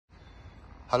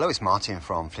Hello, it's Martin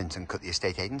from Flint&Cook, the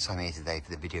estate agents. I'm here today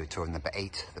for the video tour of number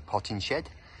 8, the potting shed.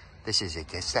 This is a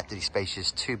deceptively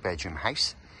spacious 2-bedroom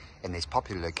house in this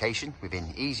popular location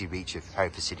within easy reach of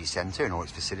Hereford City Centre and all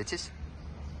its facilities.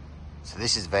 So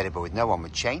this is available with no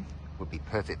onward chain, would be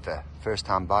perfect for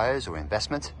first-time buyers or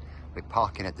investment, with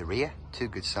parking at the rear, 2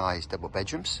 good-sized double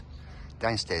bedrooms,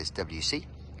 downstairs WC.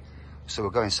 So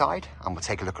we'll go inside and we'll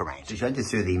take a look around. So as you enter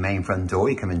through the main front door,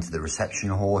 you come into the reception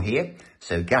hall here.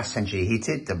 So gas centrally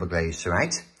heated, double glazed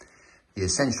throughout. The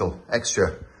essential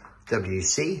extra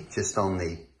WC just on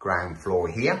the ground floor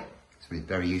here. So it's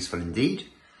very useful indeed.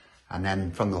 And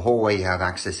then from the hallway you have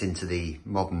access into the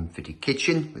modern fitted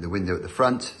kitchen with a window at the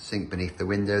front, sink beneath the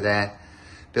window there.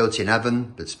 Built-in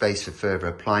oven, but space for further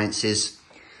appliances.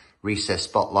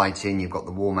 Recessed spotlighting, you've got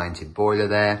the wall-mounted boiler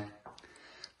there.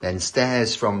 Then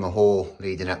stairs from the hall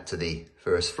leading up to the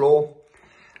first floor.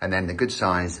 And then the good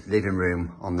sized living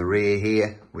room on the rear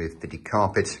here with fitted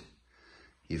carpet.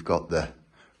 You've got the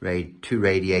 2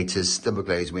 radiators, double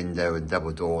glazed window and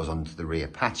double doors onto the rear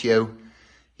patio.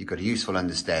 You've got a useful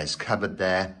understairs cupboard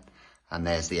there. And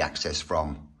there's the access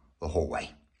from the hallway.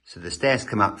 So the stairs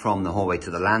come up from the hallway to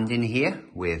the landing here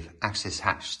with access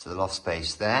hatch to the loft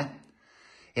space there.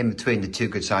 In between the 2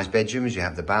 good sized bedrooms, you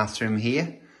have the bathroom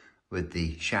here, with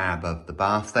the shower above the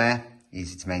bath there,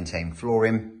 easy to maintain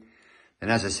flooring.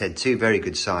 And as I said, 2 very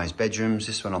good sized bedrooms,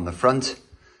 this one on the front,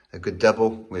 a good double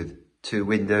with 2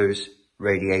 windows,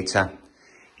 radiator,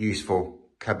 useful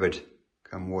cupboard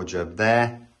cum wardrobe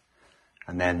there.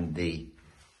 And then the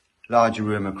larger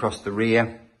room across the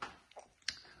rear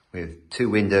with 2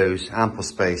 windows, ample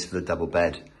space for the double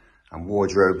bed and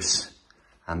wardrobes.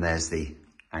 And there's the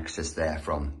access there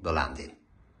from the landing.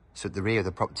 So at the rear of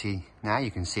the property now,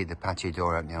 you can see the patio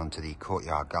door opening onto the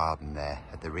courtyard garden there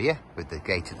at the rear with the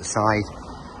gate at the side.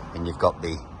 And you've got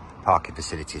the parking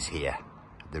facilities here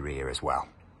at the rear as well.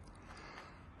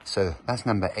 So that's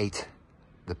number 8,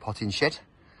 the potting shed.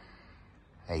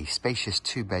 A spacious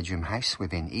 2-bedroom house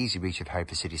within easy reach of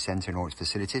Hereford City Centre and all its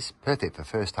facilities. Perfect for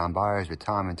first-time buyers,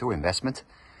 retirement or investment.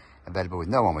 Available with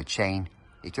no onward chain.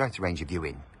 If you'd like to arrange a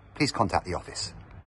viewing, please contact the office.